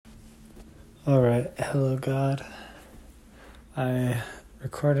Alright, hello God. I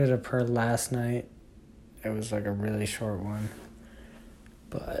recorded a prayer last night. It was like a really short one.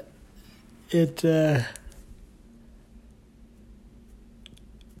 But it,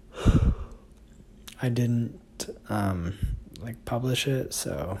 I didn't, publish it,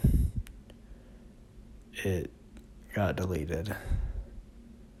 so it got deleted.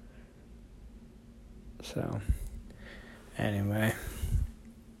 So, anyway.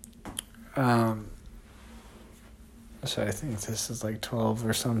 So I think this is like 12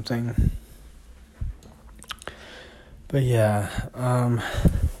 or something. But yeah,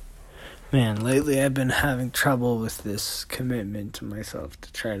 man, lately I've been having trouble with this commitment to myself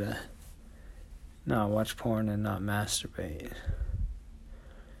to try to not watch porn and not masturbate.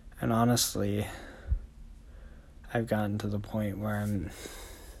 And honestly, I've gotten to the point where I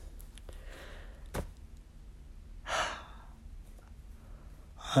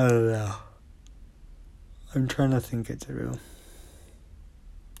don't know. I'm trying to think it through.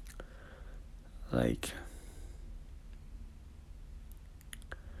 Like,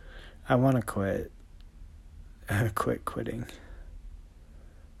 I want to quit. Quit quitting.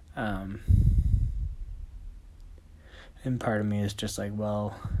 And part of me is just like,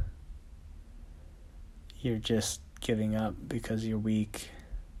 well, you're just giving up because you're weak.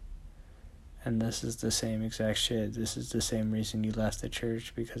 And this is the same exact shit. This is the same reason you left the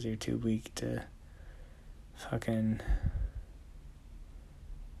church, because you're too weak to fucking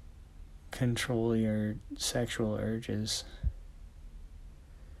control your sexual urges.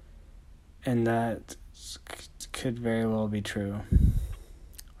 And that could very well be true.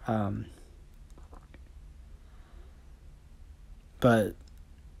 But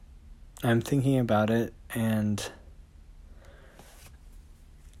I'm thinking about it, and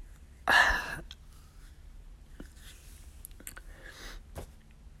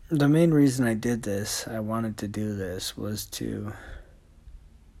the main reason I wanted to do this, was to,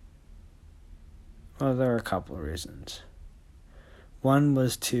 well, there are a couple of reasons. One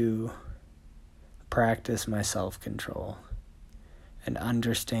was to practice my self-control and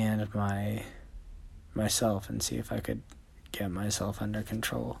understand myself and see if I could get myself under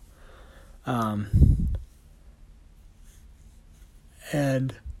control. And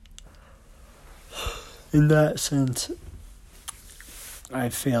in that sense, I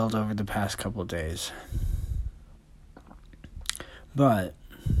failed over the past couple days. But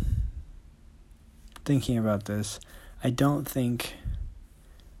thinking about this, I don't think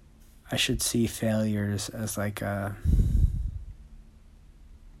I should see failures as like I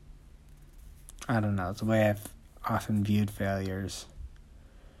don't know, the way I've often viewed failures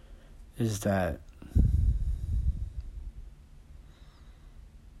is that,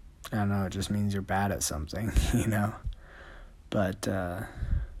 I don't know, it just means you're bad at something, But, no,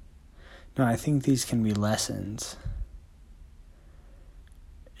 I think these can be lessons.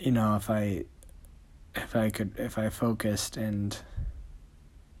 If I focused and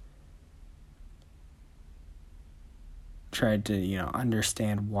tried to,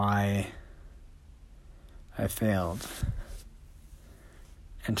 understand why I failed,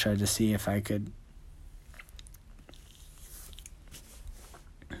 and tried to see if I could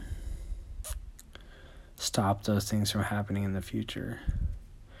stop those things from happening in the future,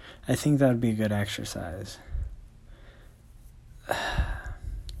 I think that would be a good exercise.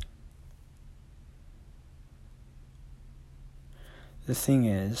 The thing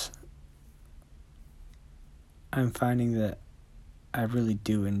is, I'm finding that I really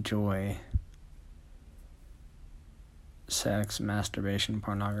do enjoy sex, masturbation,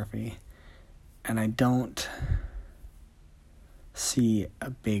 pornography, and I don't see a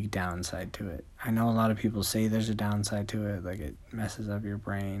big downside to it. I know a lot of people say there's a downside to it, like it messes up your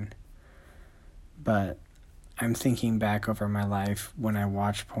brain, but I'm thinking back over my life, when I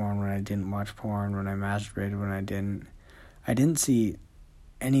watched porn, when I didn't watch porn, when I masturbated, when I didn't see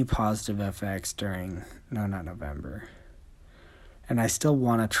any positive effects during not November. And I still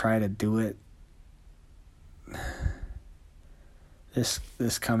want to try to do it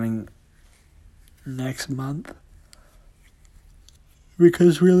this coming next month,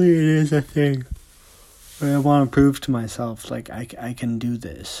 because really it is a thing where I want to prove to myself, like, I can do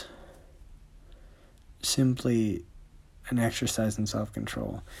this. Simply an exercise in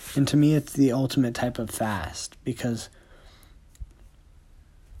self-control. And to me, it's the ultimate type of fast, because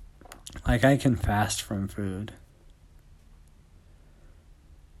like, I can fast from food,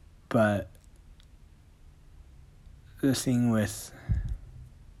 but the thing with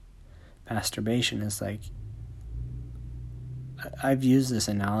masturbation is, like, I've used this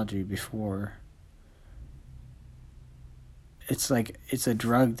analogy before. it's like it's a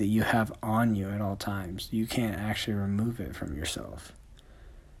drug that you have on you at all times. You can't actually remove it from yourself.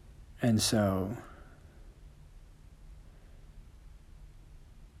 And so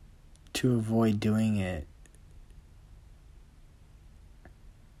to avoid doing it,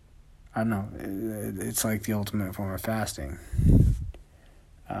 I don't know, it's like the ultimate form of fasting.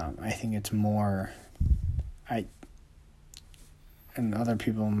 I think it's more, and other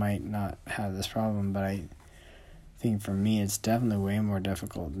people might not have this problem, but I think for me it's definitely way more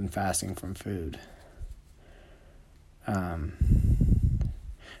difficult than fasting from food. And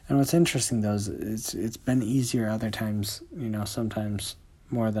what's interesting though is it's been easier other times, sometimes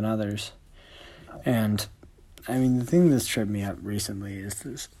more than others. And I mean, the thing that's tripped me up recently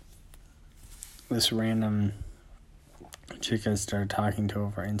is this random chick I started talking to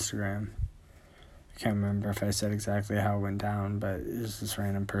over Instagram. I can't remember if I said exactly how it went down, but it was this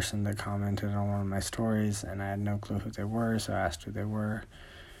random person that commented on one of my stories, and I had no clue who they were, so I asked who they were.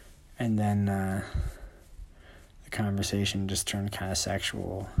 And then the conversation just turned kind of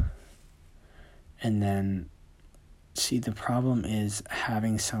sexual. And then, see, the problem is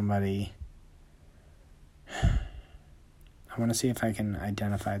having somebody... I want to see if I can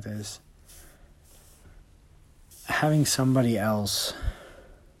identify this. Having somebody else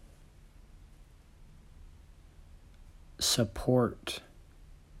support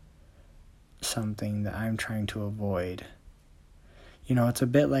something that I'm trying to avoid. It's a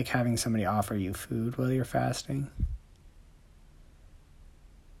bit like having somebody offer you food while you're fasting.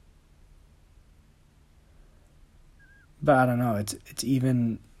 But I don't know, it's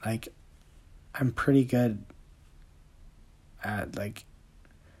even like I'm pretty good at like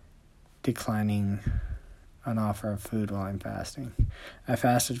declining an offer of food while I'm fasting. I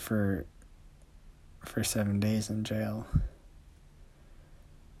fasted for 7 days in jail,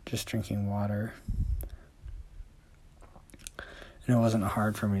 just drinking water. And it wasn't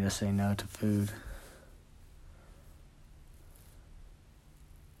hard for me to say no to food.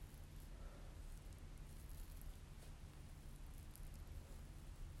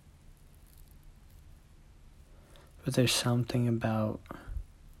 But there's something about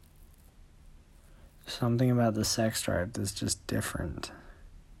the sex drive that's just different.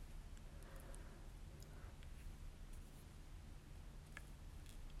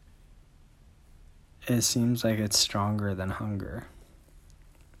 It seems like it's stronger than hunger.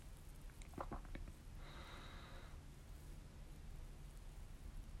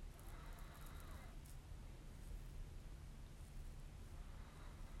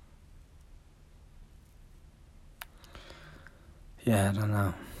 Yeah, I don't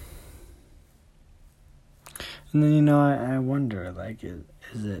know. And then, I wonder, like,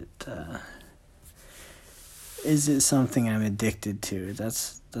 is it something I'm addicted to?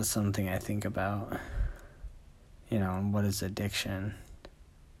 That's something I think about, what is addiction?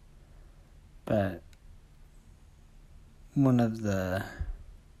 But one of the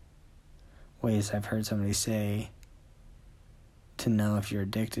ways I've heard somebody say to know if you're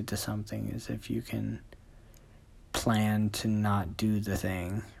addicted to something is if you can plan to not do the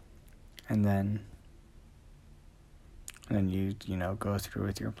thing, and then you go through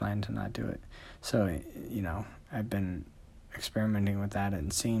with your plan to not do it. So I've been experimenting with that,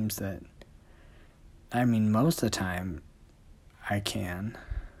 and it seems that most of the time I can,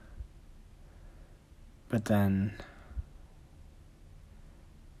 but then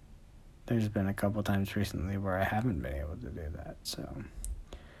there's been a couple times recently where I haven't been able to do that. So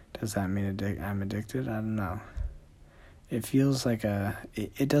does that mean I'm addicted? I don't know. It feels like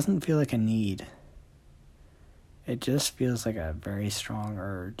it doesn't feel like a need. It just feels like a very strong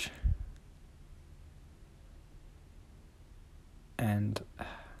urge. And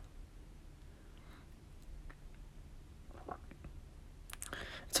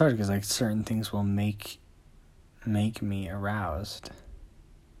it's hard because like certain things will make me aroused.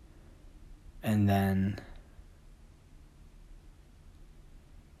 And then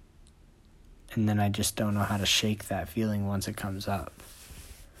I just don't know how to shake that feeling once it comes up.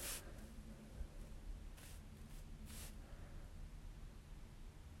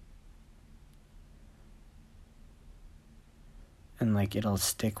 And like it'll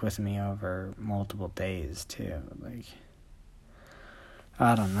stick with me over multiple days too. Like,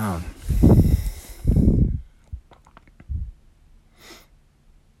 I don't know.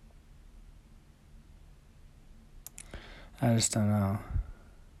 I just don't know.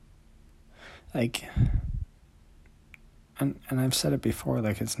 Like, and I've said it before,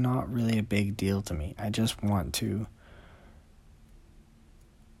 like, it's not really a big deal to me. I just want to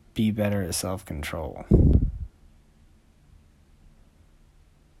be better at self-control.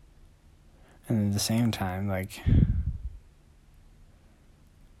 And at the same time, like,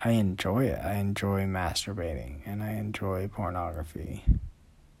 I enjoy it. I enjoy masturbating, and I enjoy pornography.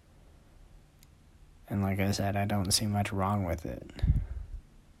 And like I said, I don't see much wrong with it.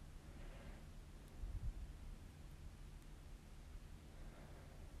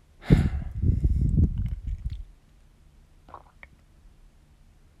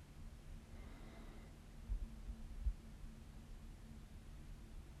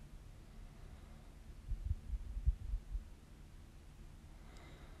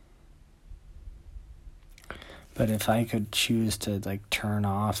 But if I could choose to like turn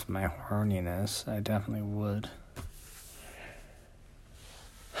off my horniness, I definitely would.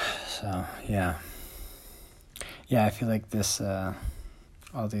 So yeah, I feel like this,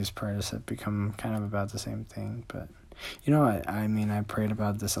 all these prayers have become kind of about the same thing. But you know, I mean, I prayed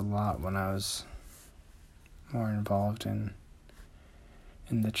about this a lot when I was more involved in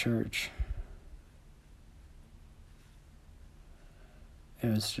the church. It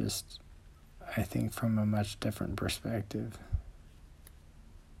was just, I think, from a much different perspective.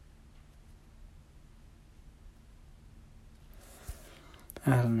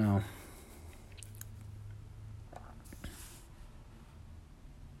 I don't know.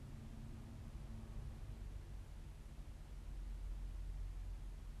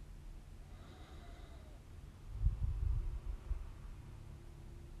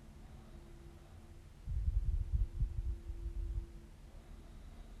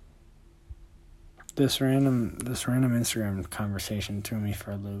 This random Instagram conversation threw me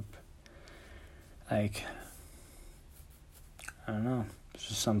for a loop. Like, I don't know. It's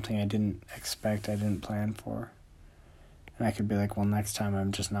just something I didn't expect, I didn't plan for. And I could be like, well, next time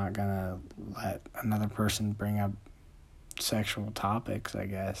I'm just not gonna let another person bring up sexual topics, I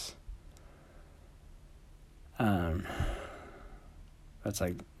guess. That's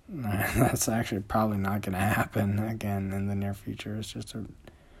actually probably not gonna happen again in the near future. It's just a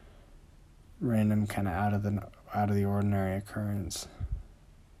random kind of out of the ordinary occurrence.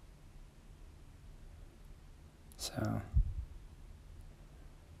 So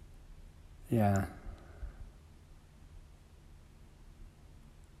yeah.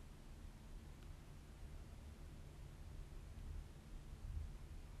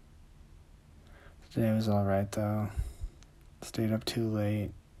 Today was alright though. Stayed up too late.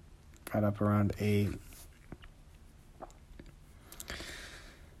 Got up around 8.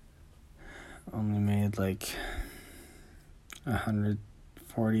 Only made like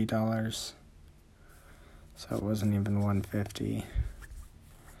 $140. So it wasn't even $150.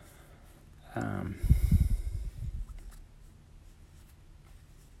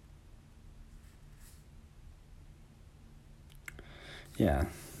 Yeah.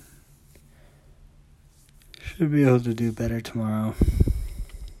 Should be able to do better tomorrow.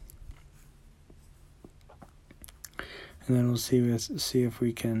 And then we'll see if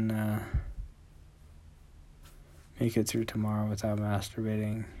we can make it through tomorrow without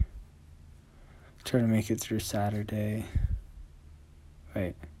masturbating. Try to make it through Saturday.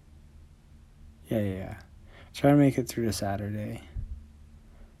 Wait. Yeah. Try to make it through to Saturday.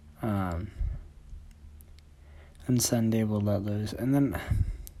 And Sunday we'll let loose. And then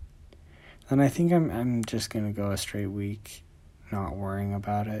I think I'm just gonna go a straight week not worrying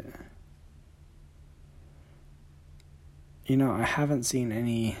about it. You know, I haven't seen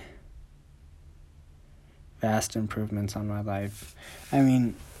any vast improvements on my life. I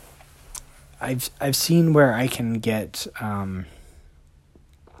mean, I've seen where I can get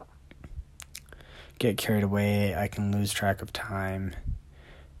carried away. I can lose track of time.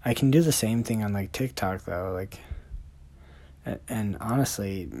 I can do the same thing on like TikTok though, like, and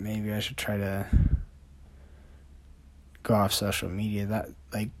honestly, maybe I should try to go off social media.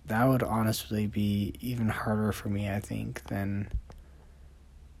 That would honestly be even harder for me, I think, than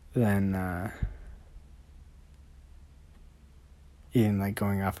even like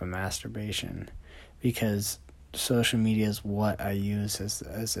going off of masturbation, because social media is what I use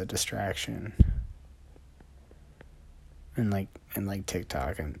as a distraction. And like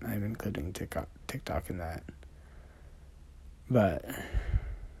TikTok, and I'm including TikTok in that. But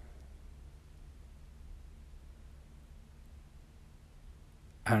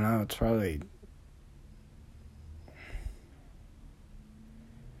I don't know, it's probably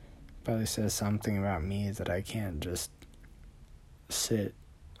says something about me that I can't just sit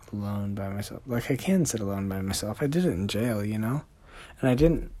alone by myself. Like, I can sit alone by myself. I did it in jail, you know? And I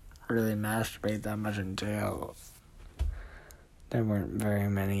didn't really masturbate that much in jail. There weren't very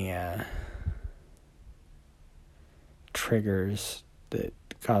many triggers that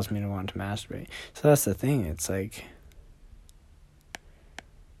caused me to want to masturbate. So that's the thing. It's like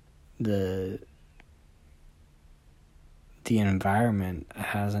the the environment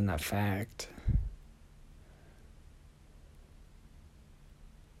has an effect.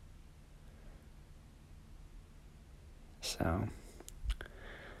 So,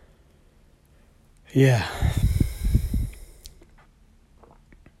 yeah.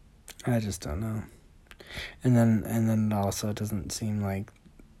 I just don't know. And then it also doesn't seem like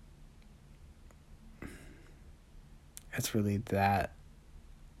it's really that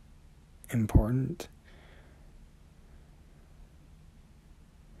important.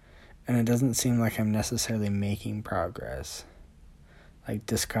 And it doesn't seem like I'm necessarily making progress, like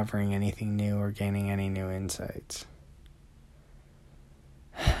discovering anything new or gaining any new insights.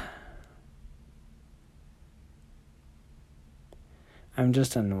 I'm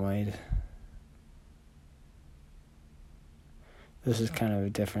just annoyed. This is kind of a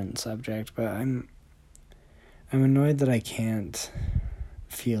different subject, but I'm annoyed that I can't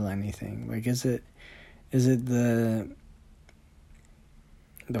feel anything. Like, is it the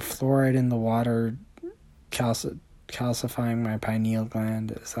fluoride in the water calcifying my pineal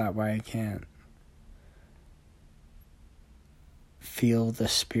gland? Is that why I can't feel the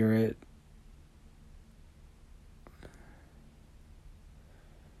spirit?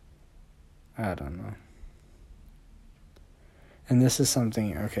 I don't know. And this is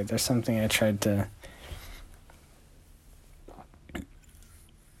something, okay, there's something I tried to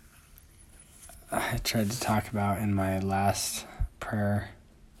talk about in my last prayer.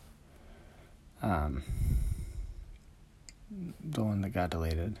 The one that got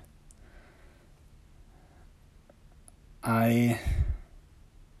deleted. I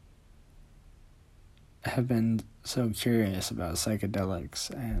have been so curious about psychedelics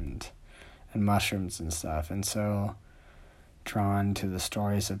and mushrooms and stuff, and so drawn to the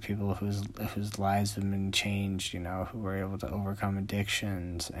stories of people whose lives have been changed, who were able to overcome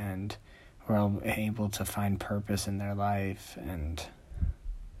addictions and who are able to find purpose in their life, and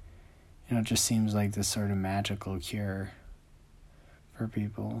it just seems like this sort of magical cure for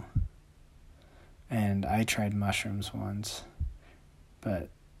people. And I tried mushrooms once, but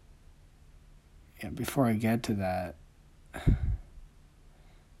before I get to that,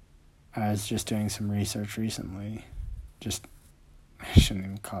 I was just doing some research recently. I shouldn't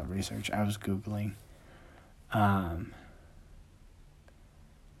even call it research. I was Googling.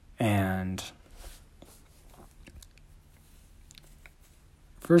 And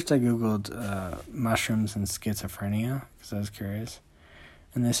first I Googled mushrooms and schizophrenia because I was curious.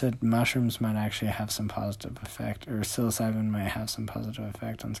 And they said mushrooms might actually have some positive effect, or psilocybin might have some positive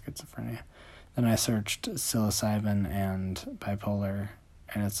effect on schizophrenia. Then I searched psilocybin and bipolar,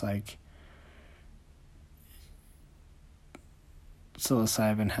 and it's like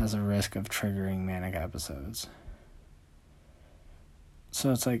psilocybin has a risk of triggering manic episodes.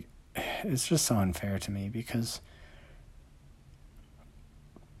 So it's like, it's just so unfair to me because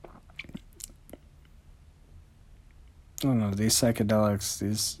I don't know, these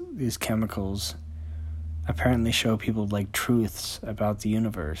psychedelics, these chemicals apparently show people like truths about the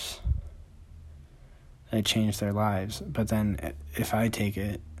universe. They change their lives. But then if I take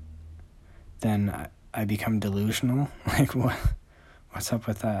it, then I become delusional. Like, what's up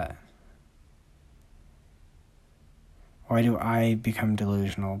with that? Why do I become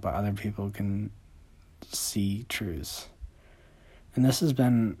delusional but other people can see truths? And this has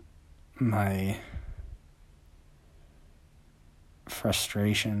been my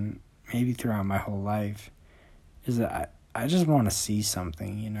frustration maybe throughout my whole life, is that I just want to see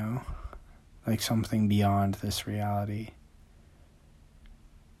something, like something beyond this reality,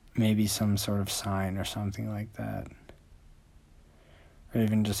 maybe some sort of sign or something like that, or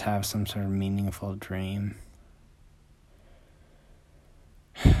even just have some sort of meaningful dream.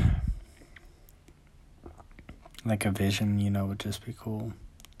 Like a vision, would just be cool.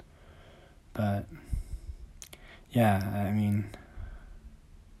 But yeah, I mean,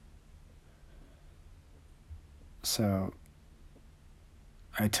 so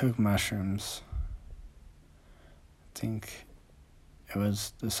I took mushrooms, I think it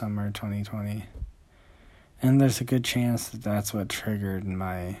was the summer of 2020, and there's a good chance that that's what triggered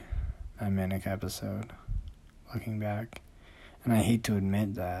my manic episode, looking back. And I hate to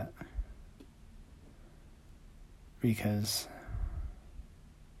admit that, because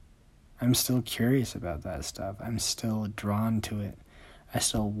I'm still curious about that stuff. I'm still drawn to it. I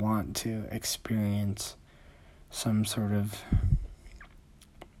still want to experience some sort of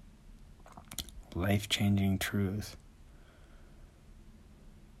life-changing truth.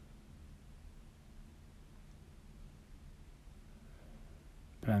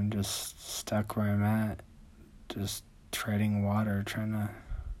 But I'm just stuck where I'm at, just treading water, trying to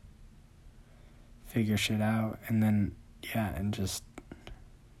figure shit out. And then yeah, and just,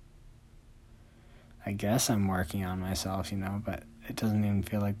 I guess I'm working on myself, but it doesn't even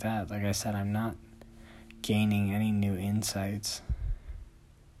feel like that. Like I said, I'm not gaining any new insights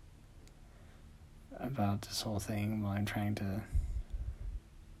about this whole thing while I'm trying to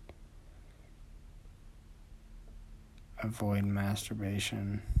avoid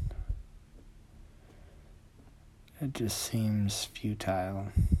masturbation. It just seems futile.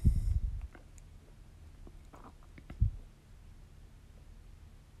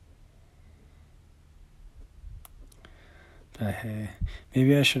 But hey,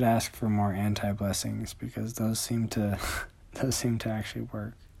 maybe I should ask for more anti-blessings, because those seem to actually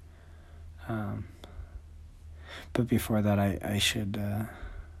work. But before that, I should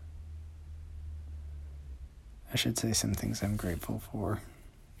say some things I'm grateful for.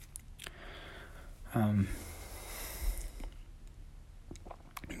 I'm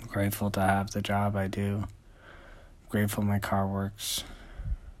grateful to have the job I do. I'm grateful my car works.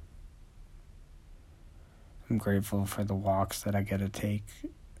 I'm grateful for the walks that I get to take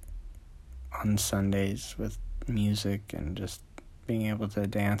on Sundays with music and just being able to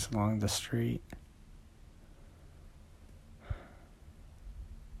dance along the street.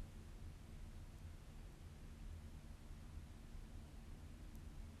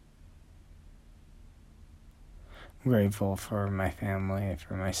 I'm grateful for my family,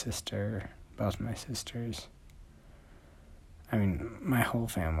 for my sister, both my sisters. I mean, my whole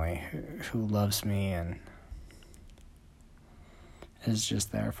family who loves me and is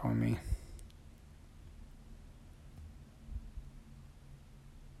just there for me.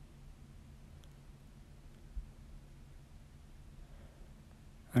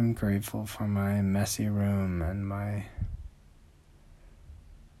 I'm grateful for my messy room and my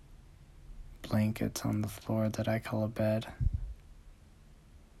blankets on the floor that I call a bed.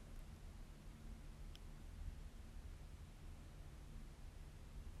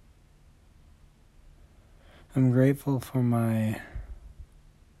 I'm grateful for my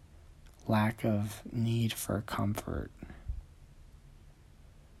lack of need for comfort.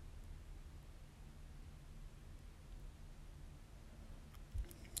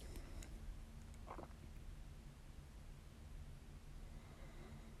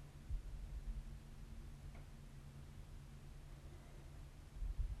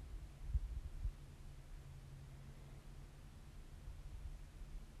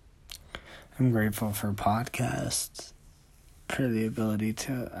 I'm grateful for podcasts, for the ability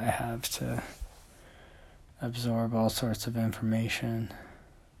I have to absorb all sorts of information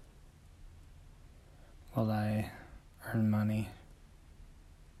while I earn money.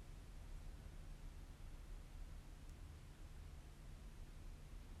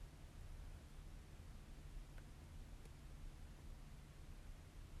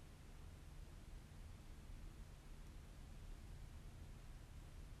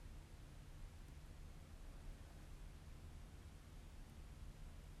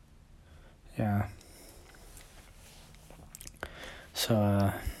 Yeah.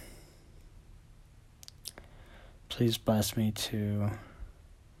 So, please bless me to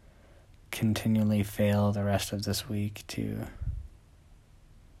continually fail the rest of this week to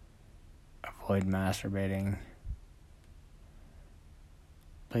avoid masturbating.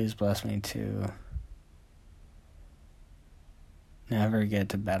 Please bless me to never get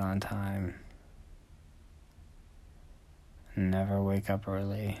to bed on time, never wake up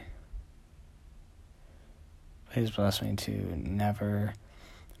early. Please bless me to never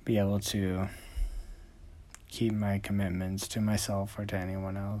be able to keep my commitments to myself or to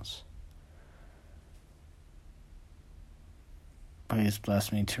anyone else. Please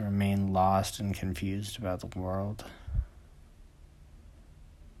bless me to remain lost and confused about the world.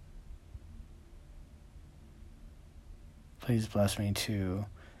 Please bless me to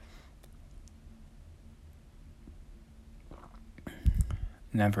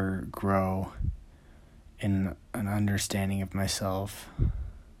never grow in an understanding of myself.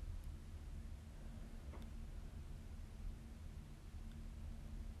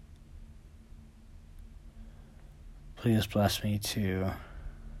 Please bless me to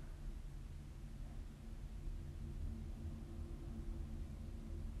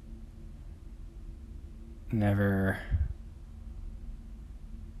never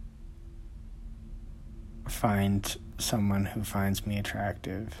find someone who finds me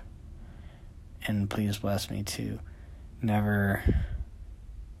attractive. And please bless me to never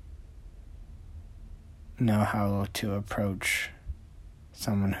know how to approach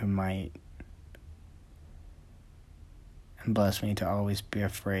someone who might. And bless me to always be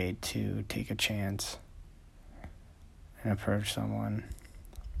afraid to take a chance and approach someone.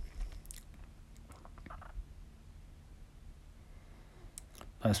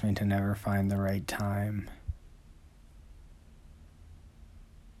 Bless me to never find the right time.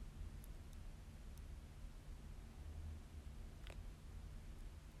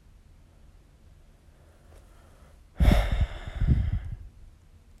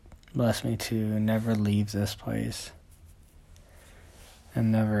 Bless me to never leave this place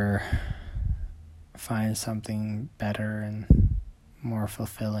and never find something better and more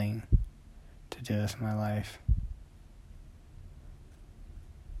fulfilling to do with my life.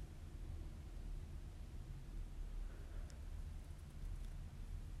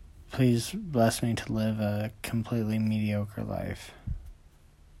 Please bless me to live a completely mediocre life.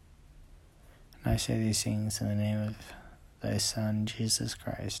 And I say these things in the name of thy Son, Jesus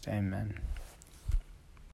Christ. Amen.